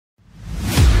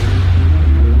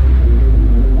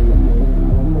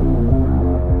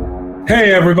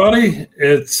Hey, everybody.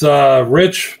 It's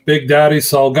Rich Big Daddy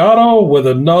Salgado with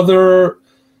another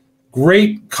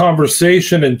great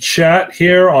conversation and chat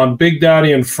here on Big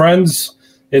Daddy and Friends.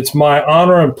 It's my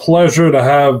honor and pleasure to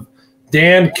have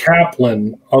Dan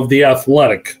Kaplan of The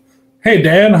Athletic. Hey,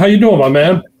 Dan, how you doing, my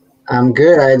man? I'm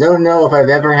good. I don't know if I've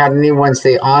ever had anyone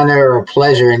say honor or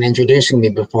pleasure in introducing me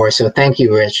before, so thank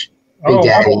you, Rich. Big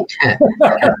Daddy.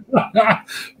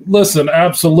 Listen,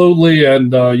 absolutely,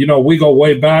 and we go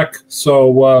way back.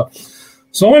 So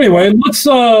anyway, let's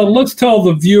tell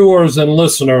the viewers and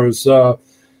listeners a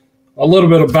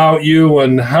little bit about you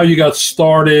and how you got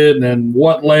started and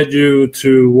what led you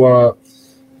to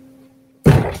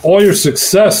all your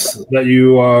success that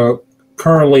you are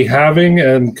currently having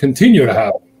and continue to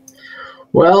have.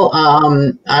 Well,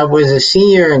 I was a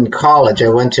senior in college. I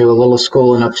went to a little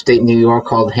school in upstate New York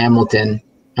called Hamilton,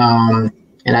 and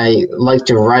I liked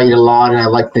to write a lot, and I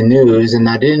liked the news, and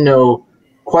I didn't know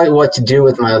quite what to do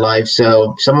with my life.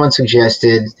 So someone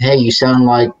suggested, "Hey, you sound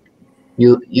like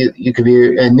you could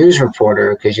be a news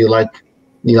reporter because you like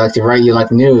to write, you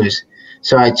like news."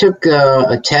 So I took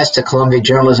a test at Columbia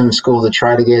Journalism School to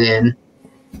try to get in.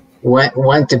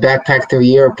 Went to backpack through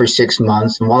Europe for 6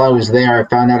 months, and while I was there, I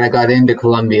found out I got into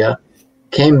Columbia.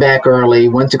 Came back early,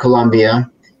 went to Columbia,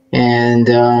 and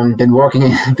been working.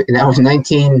 That was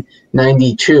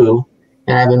 1992,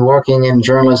 and I've been working in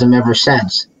journalism ever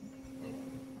since.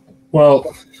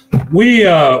 Well, we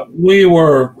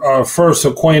were first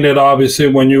acquainted, obviously,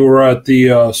 when you were at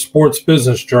the Sports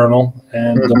Business Journal,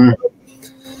 and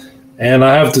and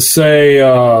I have to say.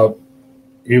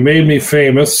 You made me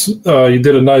famous. You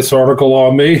did a nice article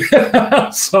on me.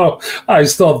 So I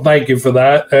still thank you for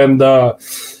that. And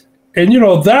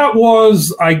that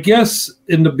was, I guess,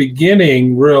 in the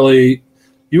beginning, really,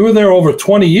 you were there over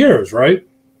 20 years, right?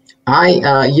 When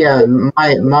I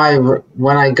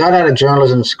got out of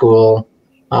journalism school,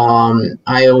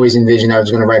 I always envisioned I was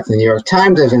going to write for the New York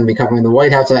Times. I was going to be covering the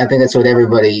White House. I think that's what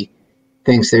everybody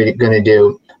thinks they're going to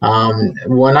do.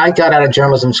 When I got out of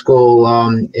journalism school,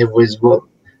 it was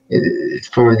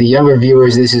for the younger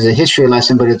viewers, this is a history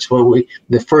lesson, but it's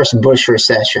the first Bush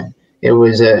recession. It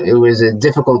was a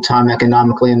difficult time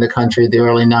economically in the country, the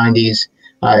early 90s.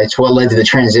 It's what led to the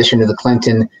transition to the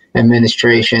Clinton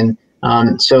administration.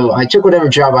 So I took whatever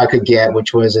job I could get,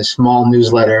 which was a small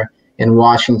newsletter in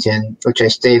Washington, which I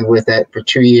stayed with for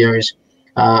 2 years.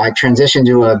 I transitioned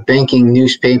to a banking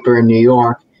newspaper in New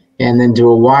York and then to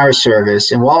a wire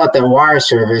service. And while at that wire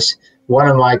service, one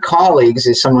of my colleagues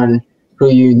is someone who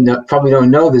probably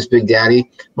don't know this, Big Daddy.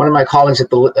 One of my colleagues at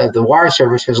the wire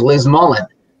service was Liz Mullen,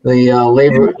 the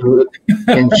labor,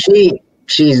 and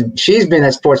she's been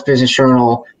at Sports Business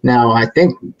Journal now, I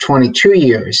think 22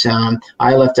 years.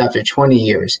 I left after 20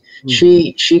 years.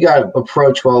 Mm-hmm. She got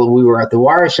approached while we were at the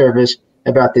wire service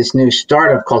about this new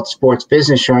startup called Sports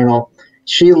Business Journal.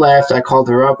 She left. I called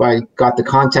her up. I got the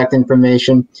contact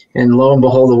information, and lo and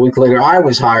behold, a week later, I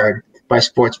was hired by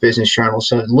Sports Business Journal.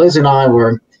 So Liz and I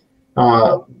were.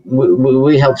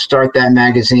 We helped start that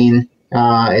magazine.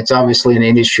 It's obviously an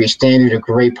industry standard, a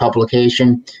great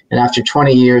publication. And after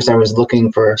 20 years, I was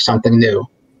looking for something new.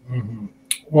 Mm-hmm.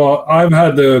 Well, I've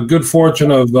had the good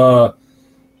fortune of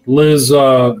Liz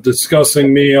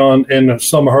discussing me in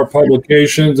some of her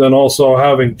publications and also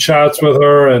having chats with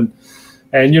her. And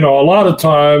a lot of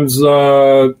times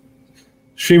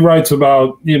she writes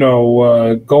about,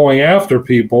 going after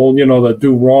people, that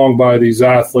do wrong by these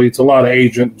athletes, a lot of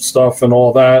agent stuff and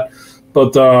all that.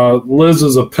 But Liz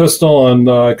is a pistol, and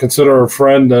I consider her a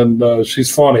friend, and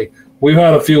she's funny. We've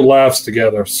had a few laughs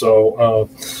together. So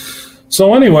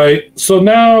anyway, so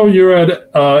now you're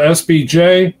at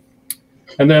SBJ,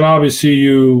 and then obviously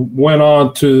you went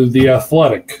on to The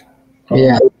Athletic.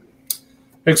 Yeah.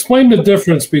 Explain the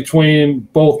difference between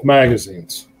both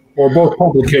magazines. Or both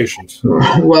publications?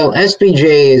 Well,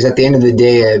 SBJ is at the end of the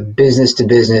day a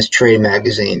business-to-business trade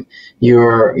magazine.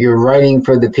 You're writing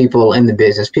for the people in the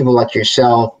business, people like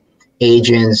yourself,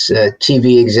 agents,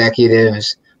 TV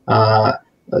executives,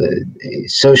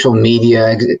 social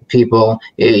media people.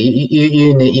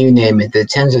 You name it. The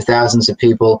tens of thousands of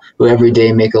people who every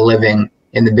day make a living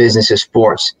in the business of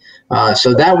sports.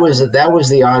 So that was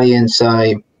the audience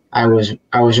I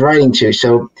was writing to.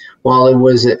 So while it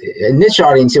was a niche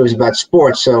audience, it was about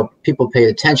sports, so people paid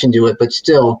attention to it. But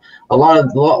still, a lot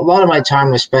of my time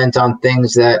was spent on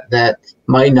things that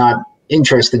might not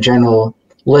interest the general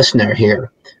listener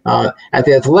here. At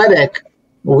The Athletic,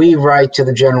 we write to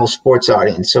the general sports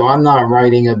audience. So I'm not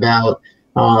writing about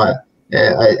a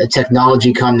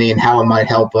technology company and how it might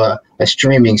help a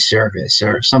streaming service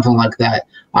or something like that.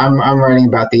 I'm writing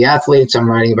about the athletes. I'm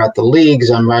writing about the leagues.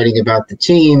 I'm writing about the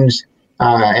teams.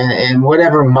 and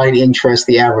whatever might interest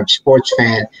the average sports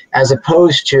fan, as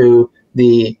opposed to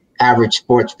the average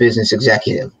sports business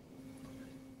executive.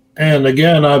 And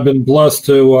again, I've been blessed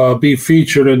to be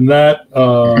featured in that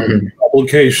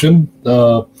publication.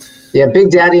 Yeah,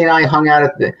 Big Daddy and I hung out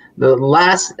at the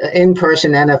last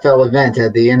in-person NFL event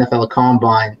at the NFL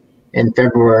Combine in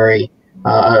February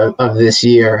of this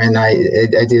year, and I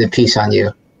did a piece on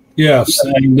you. Yes,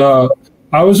 and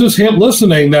I was just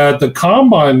listening that the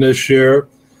Combine this year,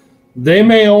 they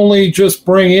may only just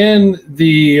bring in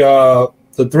the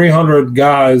 300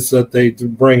 guys that they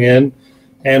bring in,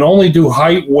 and only do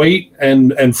height, weight,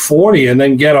 and 40, and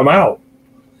then get them out,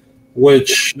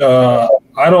 which I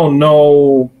don't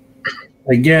know.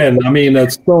 Again, I mean,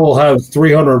 that still have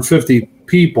 350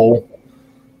 people,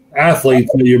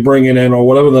 athletes that you're bringing in, or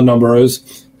whatever the number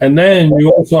is. And then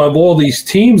you also have all these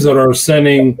teams that are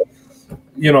sending,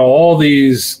 all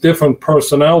these different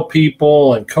personnel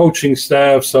people and coaching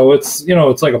staff. So it's,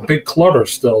 it's like a big clutter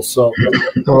still. So,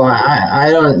 well,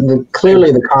 I don't.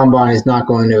 Clearly, the Combine is not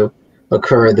going to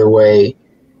occur the way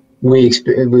we've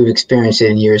experienced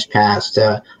it in years past.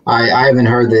 I haven't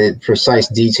heard the precise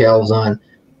details on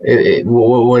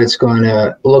what it's going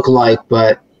to look like,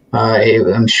 but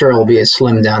I'm sure it'll be a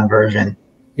slimmed down version.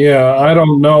 Yeah, I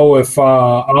don't know if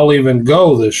I'll even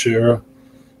go this year,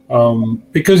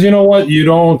 because you know what, you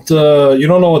don't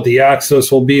know what the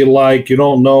access will be like. You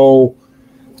don't know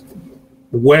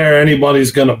where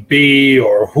anybody's going to be,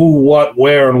 or who, what,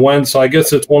 where, and when. So I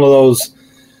guess it's one of those,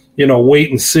 wait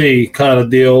and see kind of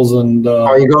deals. And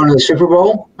are you going to the Super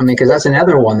Bowl? I mean, because that's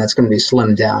another one that's going to be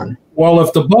slimmed down. Well,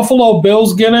 if the Buffalo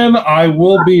Bills get in, I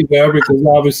will be there, because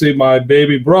obviously my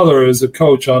baby brother is a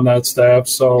coach on that staff.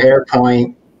 So fair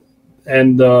point.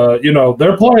 And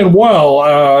they're playing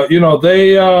well.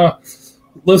 They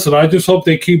listen. I just hope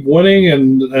they keep winning,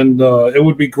 and it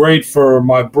would be great for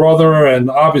my brother, and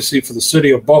obviously for the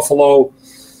city of Buffalo.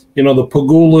 The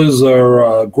Pagulas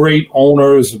are great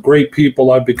owners, great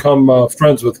people. I've become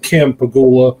friends with Kim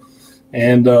Pagula,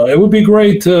 and it would be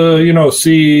great to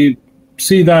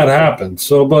see that happen.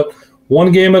 So, but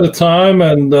one game at a time,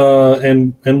 and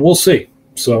we'll see.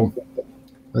 So,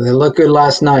 well, they looked good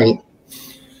last night.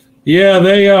 Yeah,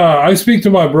 they. I speak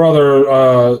to my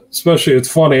brother, especially.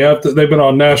 It's funny, after they've been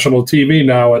on national TV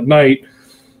now at night.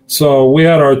 So we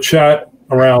had our chat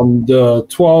around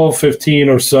 12, 15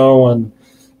 or so, and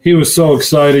he was so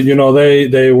excited.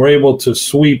 They were able to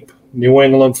sweep New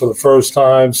England for the first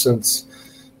time since,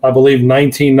 I believe,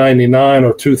 1999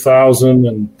 or 2000,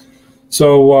 and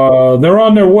so they're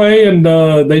on their way, and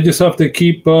they just have to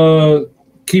keep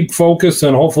focused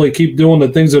and hopefully keep doing the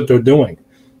things that they're doing.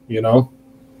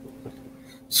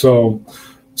 So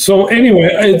anyway,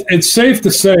 it's safe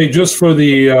to say, just for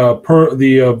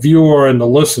the viewer and the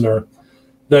listener,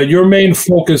 that your main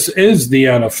focus is the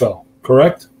NFL,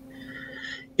 correct?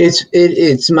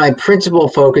 It's my principal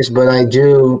focus, but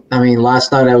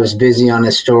last night I was busy on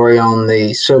a story on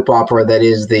the soap opera that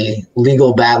is the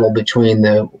legal battle between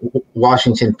the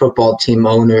Washington football team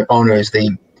owners,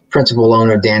 the principal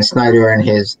owner, Dan Snyder, and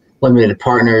his limited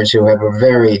partners, who have a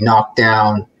very knocked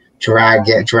down, drag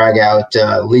out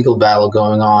legal battle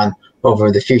going on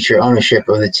over the future ownership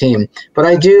of the team. But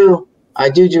I do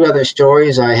other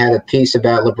stories. I had a piece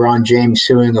about LeBron James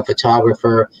suing a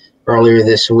photographer earlier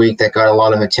this week that got a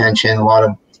lot of attention, a lot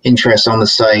of interest on the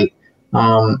site.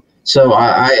 So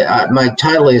I my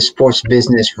title is sports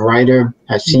business writer,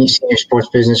 a senior sports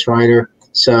business writer.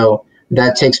 So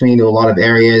that takes me into a lot of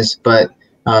areas, but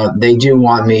they do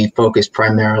want me focused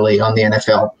primarily on the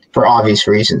NFL for obvious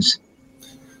reasons.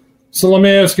 So let me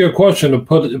ask you a question to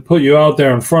put you out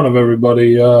there in front of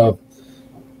everybody. Who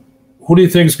do you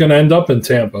think is going to end up in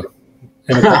Tampa?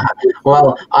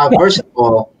 Well, first of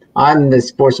all, I'm the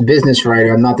sports business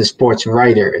writer. I'm not the sports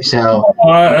writer. So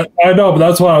I know, but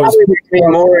that's why I was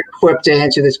more equipped to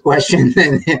answer this question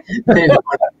than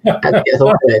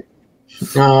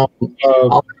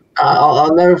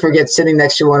I'll never forget sitting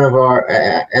next to one of our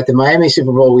at the Miami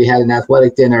Super Bowl. We had an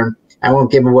athletic dinner. I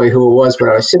won't give away who it was, but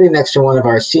I was sitting next to one of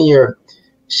our senior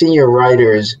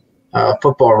writers,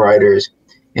 football writers,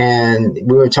 and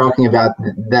we were talking about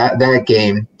that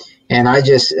game. And I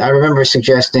remember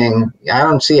suggesting, I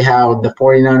don't see how the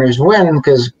 49ers win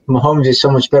because Mahomes is so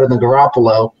much better than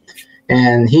Garoppolo.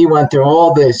 And he went through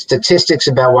all the statistics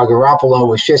about why Garoppolo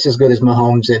was just as good as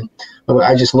Mahomes. And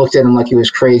I just looked at him like he was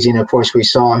crazy. And, of course, we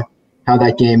saw how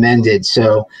that game ended.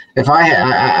 So if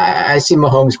I see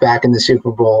Mahomes back in the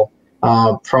Super Bowl,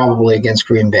 probably against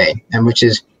Green Bay, and which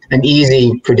is an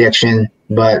easy prediction,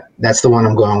 but that's the one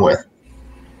I'm going with.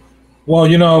 Well,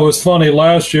 it was funny.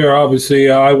 Last year,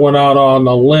 obviously, I went out on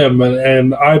a limb,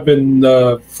 and I've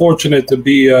been fortunate to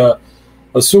be a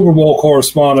Super Bowl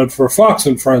correspondent for Fox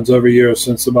and Friends every year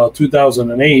since about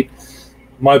 2008.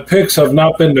 My picks have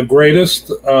not been the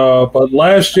greatest, but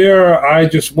last year I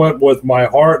just went with my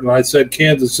heart, and I said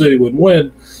Kansas City would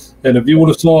win. And if you would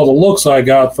have saw the looks I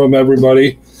got from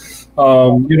everybody,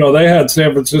 they had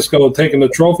San Francisco taking the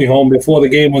trophy home before the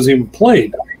game was even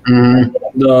played.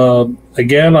 Mm-hmm.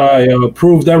 Again, I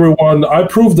proved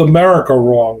America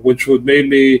wrong, which made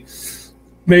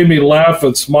me laugh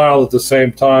and smile at the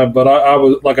same time. But I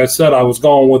was, like I said, I was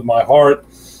going with my heart.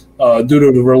 Due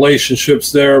to the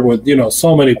relationships there with,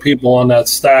 so many people on that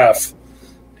staff.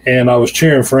 And I was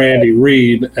cheering for Andy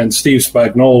Reid and Steve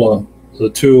Spagnuolo, the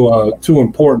two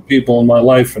important people in my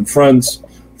life and friends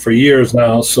for years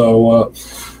now. So,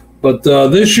 but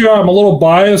this year I'm a little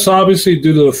biased, obviously,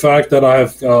 due to the fact that I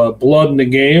have blood in the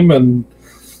game, and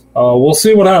we'll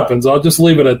see what happens. I'll just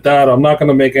leave it at that. I'm not going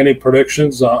to make any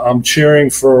predictions. I'm cheering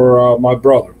for my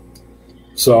brother.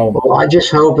 So, well, I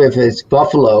just hope if it's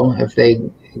Buffalo, if they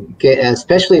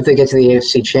especially if they get to the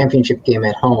AFC Championship game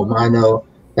at home. I know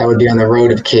that would be on the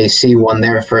road if KC won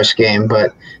their first game,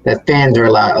 but that fans are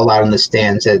allowed in the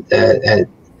stands at the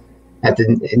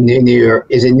New Year.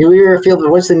 Is it New Year Field?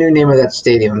 What's the new name of that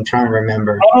stadium? I'm trying to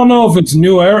remember. I don't know if it's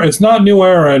New Era. It's not New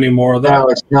Era anymore. No,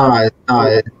 it's not.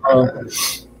 The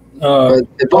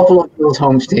Buffalo Bills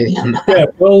home stadium. Yeah,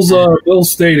 Bills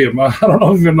Stadium. I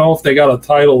don't even know if they got a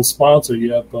title sponsor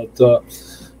yet, but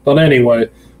anyway.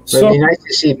 It'd be nice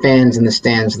to see fans in the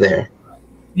stands there.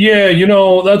 Yeah,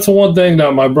 that's the one thing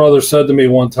that my brother said to me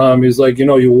one time. He's like,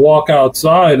 you walk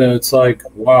outside and it's like,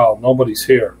 wow, nobody's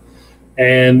here.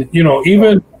 And,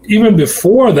 even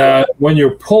before that, when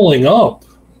you're pulling up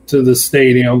to the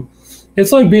stadium,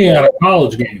 it's like being at a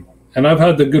college game. And I've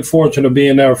had the good fortune of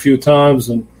being there a few times,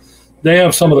 and they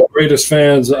have some of the greatest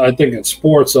fans, I think, in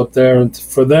sports up there. And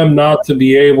for them not to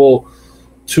be able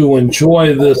to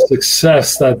enjoy the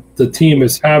success that the team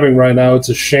is having right now, it's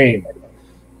a shame.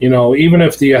 Even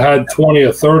if you had 20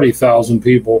 or 30,000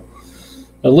 people,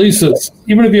 at least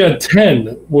even if you had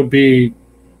 10 would be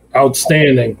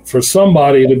outstanding for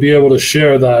somebody to be able to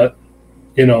share that,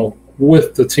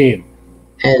 with the team.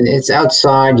 And it's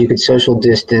outside, you could social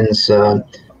distance. I'm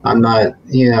not,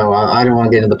 I don't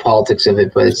want to get into the politics of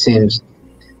it, but it seems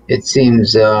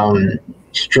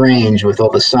strange with all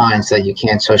the signs that you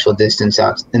can't social distance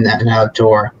out in an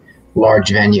outdoor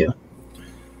large venue.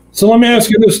 So let me ask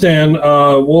you this, Dan.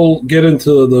 We'll get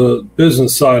into the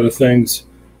business side of things.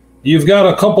 You've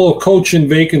got a couple of coaching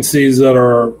vacancies that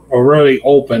are already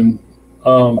open,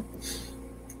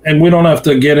 and we don't have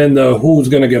to get into who's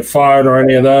going to get fired or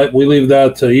any of that. We leave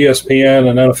that to ESPN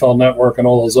and NFL Network and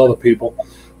all those other people.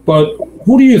 But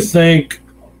who do you think,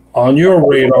 on your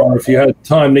radar, if you had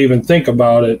time to even think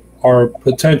about it, are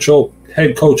potential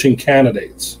head coaching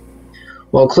candidates?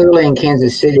 Well, clearly in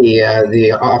Kansas City,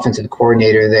 the offensive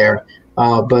coordinator there.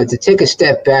 But to take a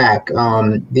step back,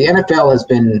 the NFL has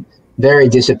been very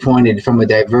disappointed from a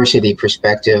diversity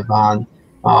perspective on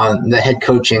the head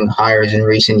coaching hires in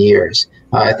recent years.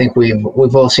 I think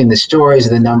we've all seen the stories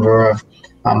of the number of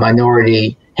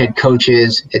minority head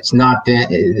coaches. It's not been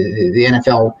the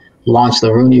NFL launched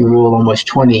the Rooney Rule almost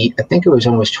 20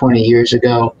 years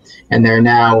ago, and they're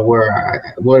now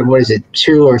what is it,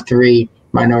 2 or 3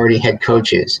 minority head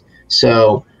coaches.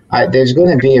 So there's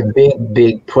going to be a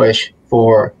big push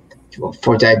for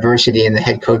diversity in the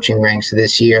head coaching ranks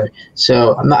this year.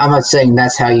 So I'm not saying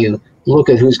that's how you look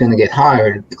at who's going to get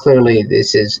hired. Clearly,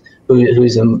 this is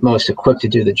who's the most equipped to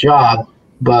do the job,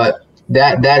 but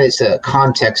that is a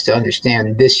context to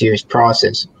understand this year's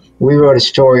process. We wrote a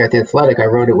story at The Athletic. I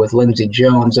wrote it with Lindsey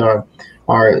Jones, our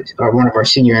one of our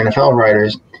senior NFL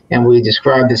writers, and we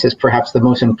described this as perhaps the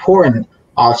most important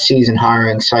off-season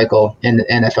hiring cycle in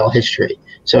NFL history.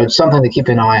 So it's something to keep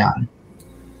an eye on.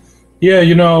 Yeah,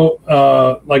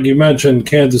 like you mentioned,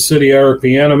 Kansas City, Eric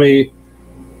Bieniemy,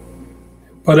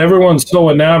 but everyone's so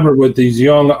enamored with these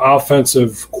young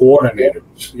offensive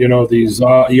coordinators, these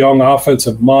young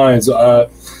offensive minds.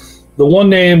 The one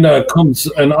name that comes,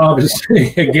 and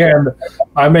obviously, again,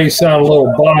 I may sound a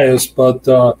little biased, but,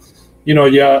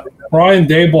 Brian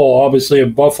Daboll, obviously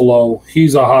in Buffalo,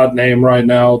 he's a hot name right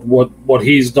now, what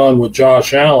he's done with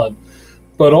Josh Allen.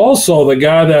 But also the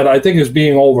guy that I think is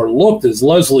being overlooked is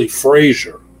Leslie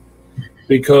Frazier,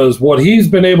 because what he's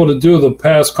been able to do the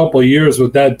past couple of years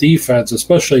with that defense,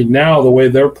 especially now the way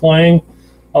they're playing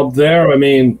up there, I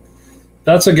mean,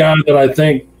 that's a guy that I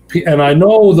think, and I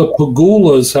know the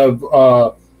Pagulas have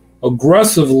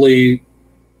aggressively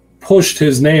pushed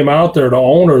his name out there to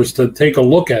owners to take a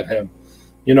look at him.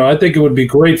 I think it would be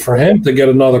great for him to get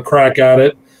another crack at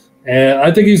it. And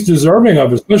I think he's deserving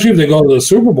of it, especially if they go to the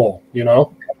Super Bowl,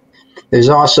 There's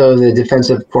also the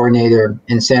defensive coordinator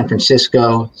in San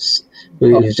Francisco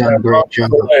who's done a great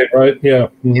job. Right? Yeah.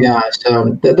 Mm-hmm. Yeah.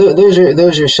 So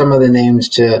those are some of the names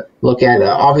to look at.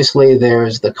 Obviously,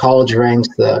 there's the college ranks,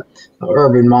 the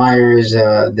Urban Meyers,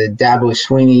 the Dabo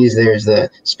Sweeneys. There's the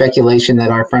speculation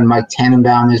that our friend Mike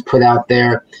Tannenbaum has put out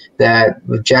there that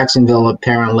with Jacksonville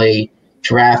apparently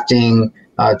drafting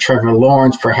Trevor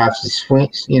Lawrence, perhaps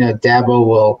Dabo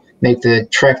will make the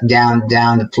trek down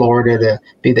to Florida to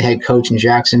be the head coach in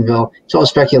Jacksonville. It's all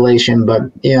speculation, but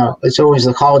it's always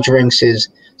the college ranks is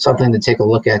something to take a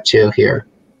look at too here.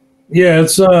 Yeah,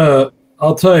 it's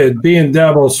I'll tell you, being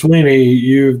Dabo Sweeney,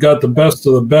 you've got the best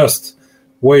of the best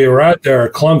where you're at there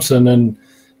at Clemson, and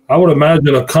I would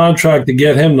imagine a contract to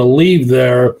get him to leave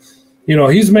there.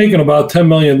 He's making about $10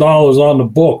 million on the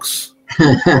books.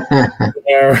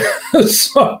 There.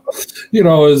 So,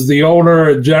 as the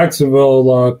owner at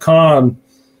Jacksonville, Khan,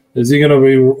 is he going to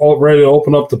be ready to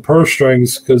open up the purse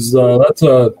strings? Because that's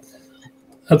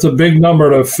a big number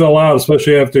to fill out,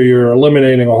 especially after you're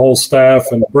eliminating a whole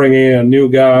staff and bringing in a new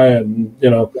guy. And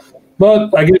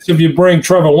but I guess if you bring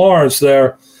Trevor Lawrence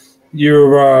there,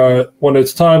 you're when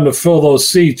it's time to fill those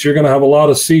seats, you're going to have a lot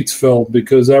of seats filled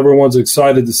because everyone's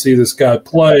excited to see this guy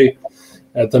play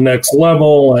at the next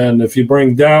level. And if you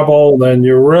bring Dabo, then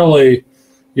you're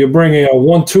bringing a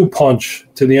 1-2 punch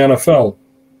to the NFL.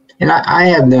 And I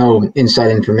have no inside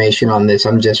information on this.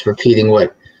 I'm just repeating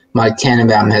what Mike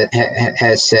Tannenbaum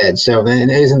has said. So it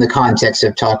is in the context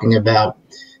of talking about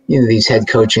these head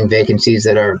coaching vacancies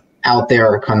that are out there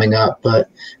or coming up. But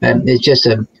it's just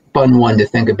a fun one to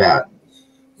think about.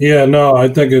 Yeah, no, I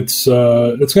think it's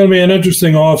going to be an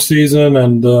interesting offseason,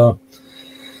 and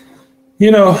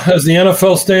as the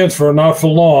NFL stands for not for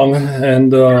long,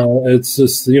 and it's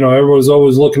just, everyone's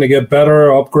always looking to get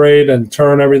better, upgrade, and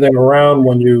turn everything around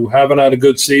when you haven't had a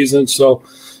good season. So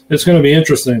it's going to be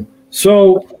interesting.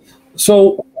 So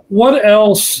what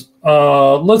else?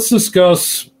 Let's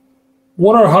discuss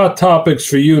what are hot topics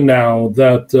for you now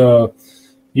that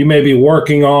you may be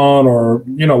working on, or,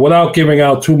 without giving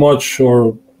out too much,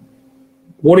 or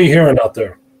what are you hearing out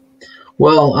there?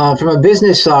 Well, from a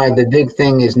business side, the big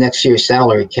thing is next year's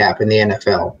salary cap in the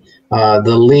NFL.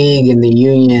 The league and the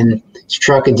union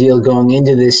struck a deal going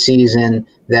into this season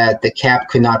that the cap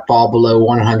could not fall below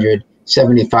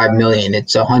 $175 million.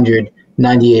 It's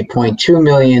 $198.2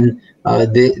 million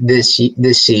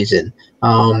this season.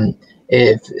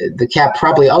 If the cap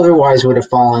probably otherwise would have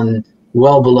fallen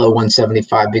well below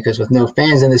 175, because with no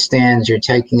fans in the stands, you're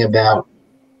taking about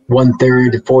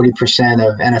 1/3 to 40%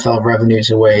 of NFL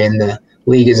revenues away, and the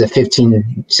league is a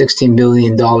 $16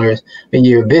 billion a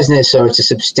year business, so it's a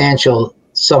substantial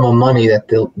sum of money that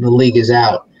the league is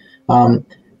out.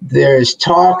 There's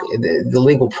talk the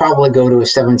league will probably go to a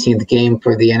 17th game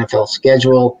for the NFL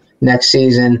schedule next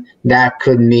season. That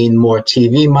could mean more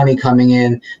TV money coming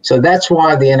in. So that's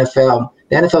why the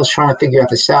NFL is trying to figure out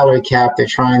the salary cap. They're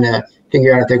trying to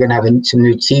figure out if they're going to have some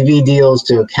new TV deals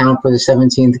to account for the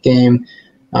 17th game.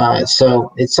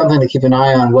 So it's something to keep an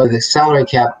eye on, whether the salary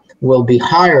cap will be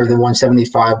higher than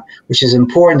 175, which is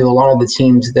important to a lot of the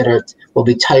teams that will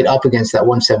be tight up against that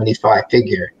 175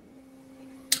 figure.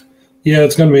 Yeah,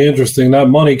 it's going to be interesting. That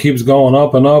money keeps going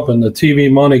up and up, and the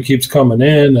TV money keeps coming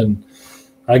in. And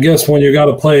I guess when you got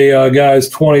to pay guys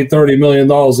 $20, $30 million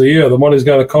a year, the money's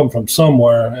got to come from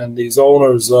somewhere. And these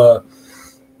owners,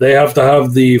 they have to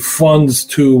have the funds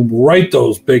to write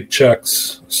those big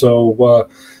checks. So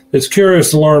it's curious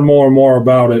to learn more and more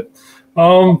about it.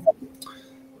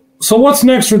 So what's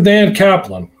next for Dan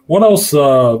Kaplan? What else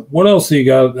you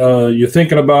got you're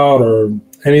thinking about, or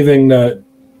anything that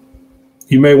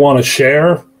you may want to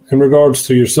share in regards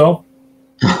to yourself?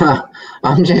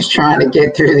 I'm just trying to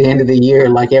get through the end of the year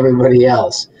like everybody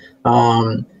else.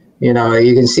 You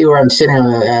can see where I'm sitting.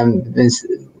 I've been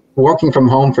working from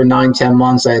home for 9-10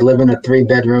 months. I live in a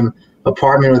 3-bedroom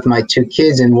apartment with my 2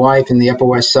 kids and wife in the Upper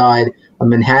West Side of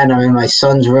Manhattan. I'm in my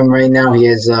son's room right now.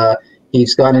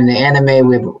 He's got an anime.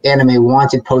 We have anime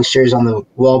wanted posters on the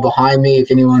wall behind me, if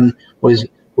anyone was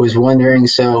wondering.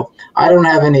 So I don't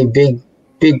have any big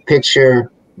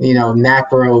picture,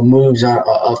 macro moves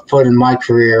afoot in my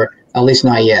career, at least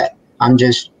not yet. I'm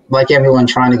just like everyone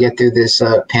trying to get through this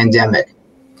pandemic.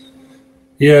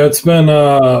 Yeah, it's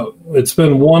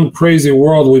been one crazy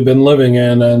world we've been living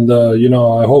in, and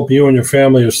I hope you and your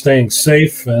family are staying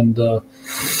safe, and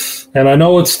I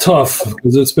know it's tough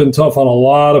because it's been tough on a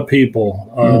lot of people.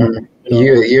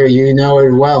 You know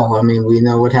it well. I mean, we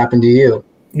know what happened to you.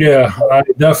 Yeah, I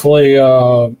definitely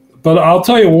But I'll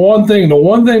tell you one thing. The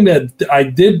one thing that I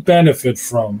did benefit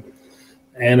from,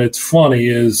 and it's funny,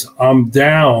 is I'm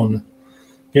down.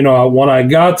 You know, when I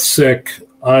got sick,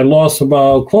 I lost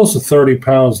about close to 30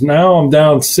 pounds. Now I'm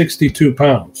down 62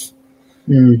 pounds.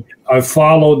 I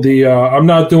followed I'm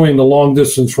not doing the long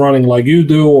distance running like you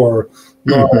do, or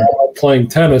playing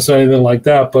tennis, anything like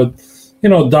that. But, you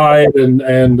know, diet and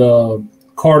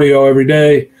cardio every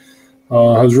day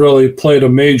has really played a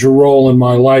major role in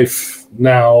my life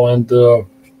now. And, you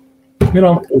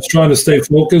know, I was trying to stay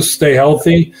focused, stay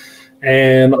healthy.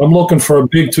 And I'm looking for a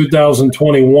big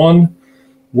 2021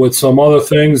 with some other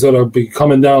things that are be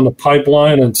coming down the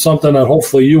pipeline, and something that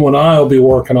hopefully you and I will be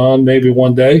working on maybe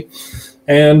one day.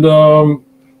 And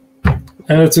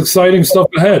it's exciting stuff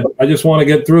ahead. I just want to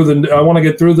get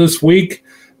through this week.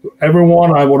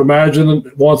 Everyone, I would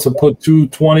imagine, wants to put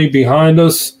 220 behind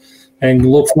us and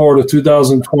look forward to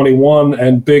 2021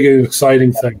 and big and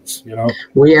exciting things. You know,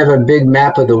 we have a big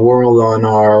map of the world on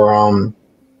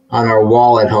our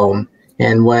wall at home.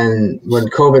 And when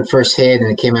COVID first hit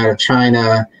and it came out of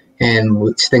China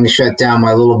and things shut down,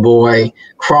 my little boy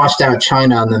crossed out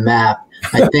China on the map.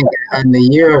 I think if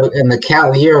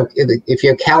you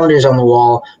have calendars on the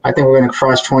wall, I think we're going to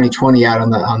cross 2020 out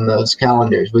on those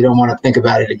calendars. We don't want to think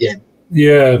about it again.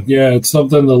 Yeah, it's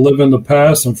something to live in the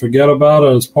past and forget about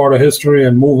it as part of history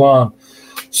and move on.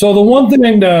 So the one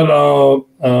thing that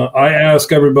I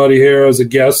ask everybody here as a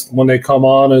guest when they come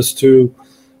on is to,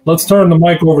 let's turn the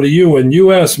mic over to you, and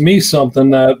you ask me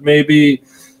something that maybe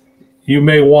you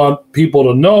may want people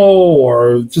to know,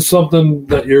 or just something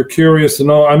that you're curious to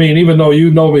know. I mean, even though you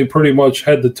know me pretty much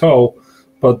head to toe,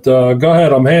 but go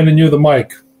ahead. I'm handing you the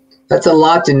mic. That's a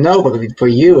lot to know for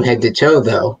you, head to toe,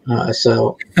 though. I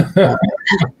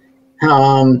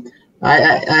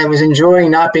was enjoying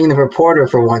not being the reporter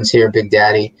for once here, Big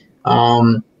Daddy.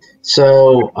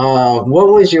 So what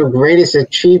was your greatest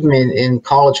achievement in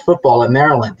college football at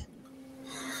Maryland?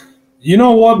 You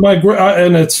know what,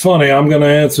 and it's funny, I'm going to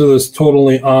answer this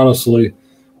totally honestly.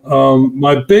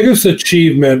 My biggest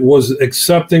achievement was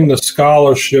accepting the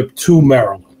scholarship to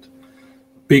Maryland,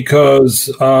 because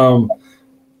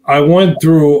I went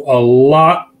through a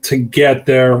lot to get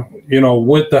there, you know,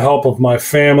 with the help of my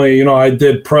family. You know, I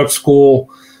did prep school.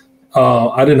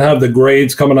 I didn't have the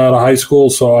grades coming out of high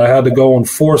school, so I had to go and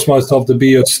force myself to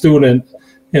be a student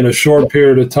in a short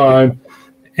period of time,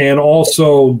 and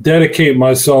also dedicate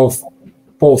myself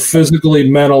both physically,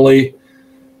 mentally,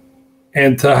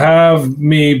 and to have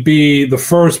me be the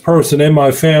first person in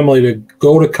my family to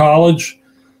go to college.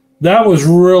 That was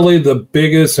really the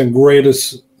biggest and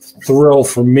greatest thrill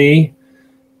for me,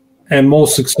 and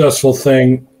most successful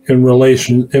thing in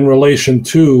relation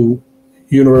to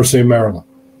University of Maryland.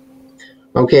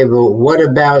 Okay, but what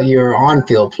about your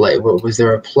on-field play? Was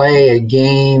there a play, a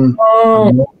game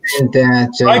that?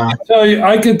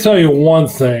 I can tell you one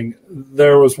thing.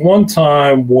 There was one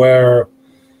time where,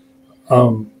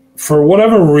 for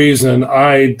whatever reason,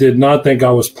 I did not think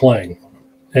I was playing,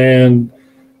 and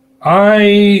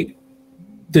I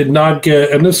did not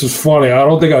get. And this is funny. I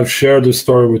don't think I've shared this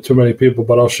story with too many people,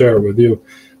 but I'll share it with you.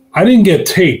 I didn't get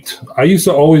taped. I used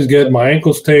to always get my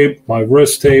ankles taped, my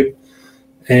wrist taped.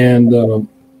 And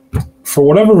for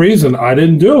whatever reason, I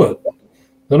didn't do it.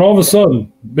 Then all of a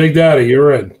sudden, Big Daddy,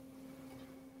 you're in.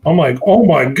 I'm like, oh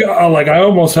my God. Like, I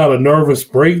almost had a nervous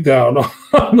breakdown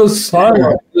on the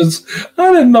sideline.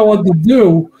 I didn't know what to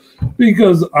do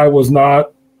because I was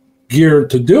not geared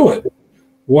to do it.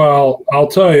 Well, I'll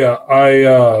tell you,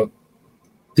 I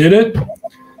did it.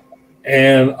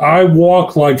 And I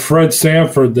walked like Fred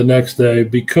Sanford the next day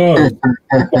because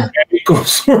my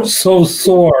ankles were so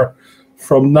sore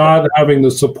from not having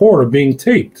the support of being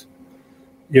taped,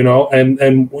 you know,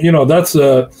 and you know,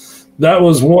 that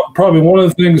was probably one of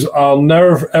the things I'll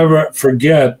never ever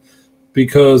forget,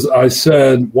 because I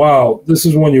said, wow, this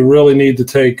is when you really need to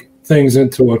take things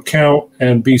into account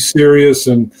and be serious.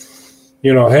 And,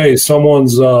 you know, hey,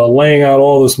 someone's laying out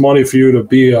all this money for you to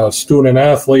be a student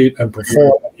athlete and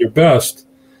perform at your best.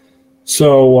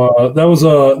 So that was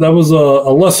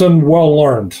a lesson well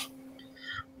learned.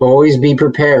 Always be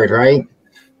prepared, right?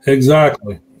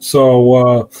 Exactly.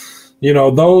 So, you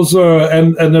know, those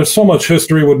and there's so much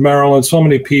history with Maryland, so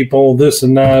many people, this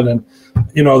and that. And,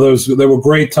 you know, there were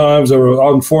great times.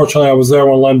 Unfortunately, I was there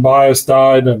when Len Bias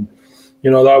died. And,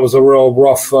 you know, that was a real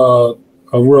rough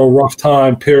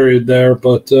time period there.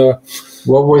 But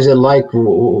what was it like?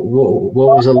 What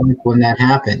was it like when that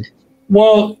happened?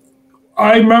 Well,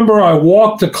 I remember I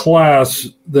walked to class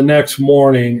the next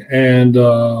morning, and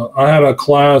I had a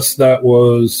class that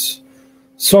was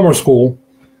summer school,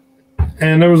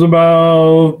 and there was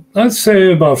about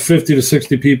 50 to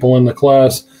 60 people in the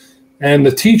class. And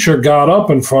the teacher got up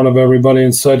in front of everybody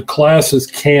and said, class is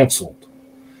canceled.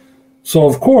 So,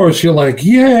 of course, you're like,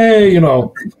 yay,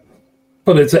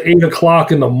 but it's at 8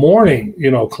 o'clock in the morning,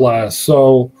 class.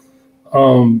 So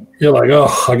you're like,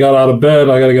 oh, I got out of bed.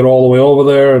 I got to get all the way over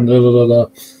there. And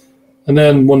And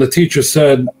then when the teacher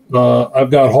said,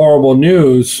 I've got horrible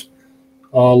news,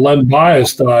 Len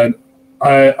Bias died,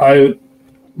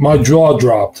 my jaw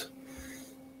dropped.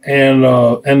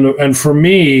 And for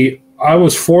me, I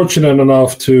was fortunate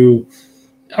enough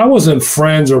I wasn't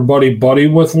friends or buddy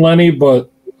with Lenny, but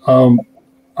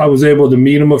I was able to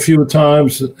meet him a few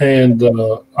times, and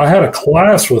I had a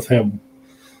class with him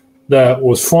that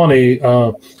was funny.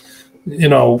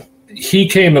 He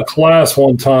came to class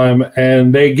one time,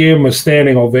 and they gave him a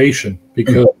standing ovation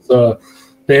because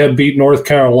they had beat North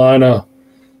Carolina.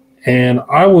 And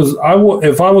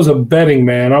if I was a betting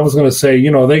man, I was going to say,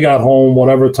 they got home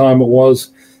whatever time it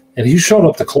was, and he showed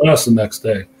up to class the next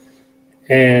day.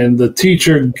 And the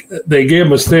teacher, they gave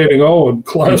him a standing O, and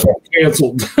class was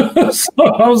canceled. So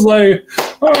I was like,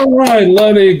 all right,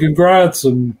 Lenny, congrats.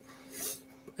 And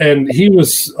he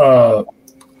was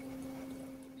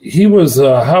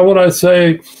how would I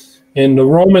say, in the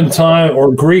Roman time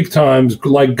or Greek times,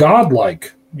 like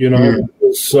godlike, He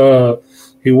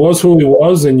was who he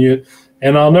was.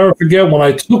 And I'll never forget when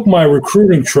I took my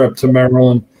recruiting trip to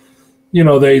Maryland,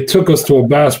 they took us to a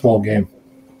basketball game.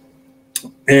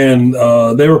 And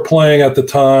they were playing at the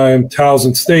time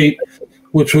Towson State,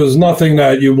 which was nothing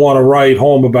that you want to write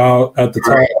home about at the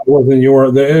time.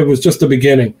 It was just the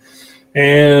beginning.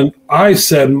 And I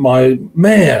said, I'm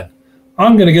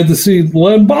going to get to see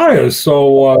Len Bias.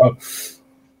 So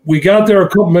we got there a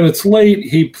couple minutes late.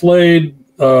 He played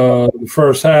the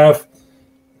first half.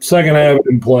 Second half, he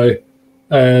didn't play.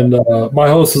 And my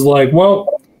host is like,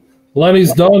 well,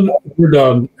 Lenny's done. We're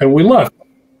done. And we left.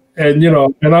 And,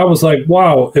 and I was like,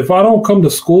 wow, if I don't come to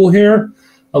school here,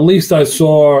 at least I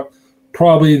saw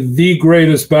probably the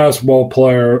greatest basketball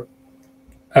player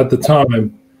at the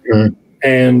time. Mm-hmm.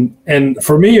 And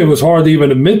for me, it was hard to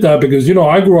even admit that because,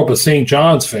 I grew up a St.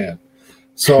 John's fan.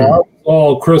 So I was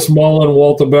all Chris Mullin,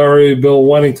 Walter Berry, Bill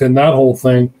Wennington, that whole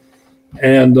thing.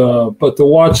 And but to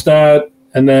watch that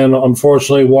and then,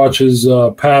 unfortunately, watch his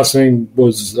passing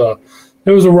was it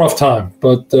was a rough time.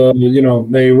 But,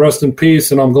 may rest in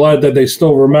peace. And I'm glad that they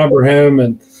still remember him.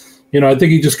 And, I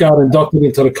think he just got inducted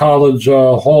into the College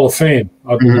Hall of Fame,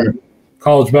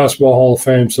 College Basketball Hall of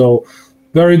Fame. So,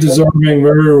 very deserving,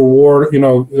 very reward.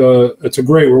 It's a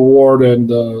great reward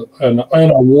and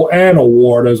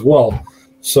award as well.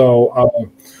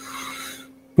 So,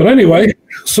 but anyway,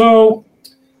 so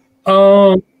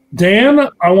Dan,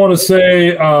 I want to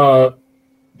say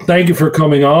thank you for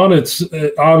coming on. It's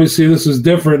obviously this is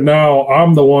different now.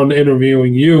 I'm the one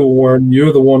interviewing you, when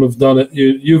you're the one who've done it.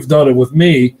 You've done it with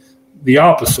me, the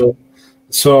opposite.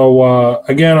 So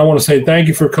again, I want to say thank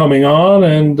you for coming on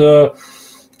and.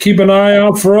 Keep an eye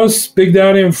out for us, Big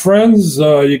Daddy and Friends.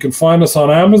 You can find us on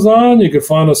Amazon. You can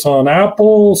find us on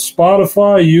Apple,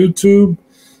 Spotify, YouTube,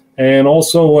 and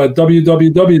also at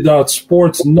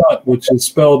www.sportsnut, which is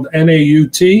spelled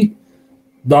NAUT.com.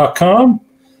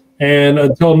 And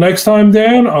until next time,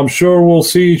 Dan, I'm sure we'll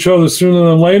see each other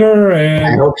sooner than later. And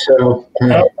I hope so.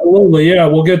 Absolutely, yeah.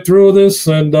 We'll get through this,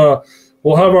 and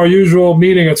we'll have our usual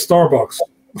meeting at Starbucks.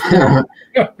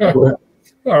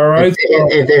 All right.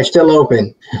 If they're still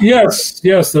open. Yes.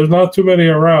 There's not too many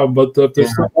around, but if they're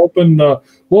still open,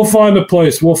 we'll find a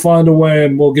place. We'll find a way,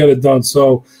 and we'll get it done.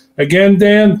 So, again,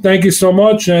 Dan, thank you so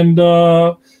much, and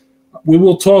we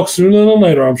will talk sooner than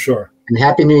later, I'm sure. And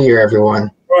Happy New Year,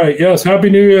 everyone. Right. Yes. Happy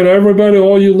New Year to everybody,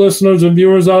 all you listeners and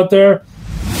viewers out there.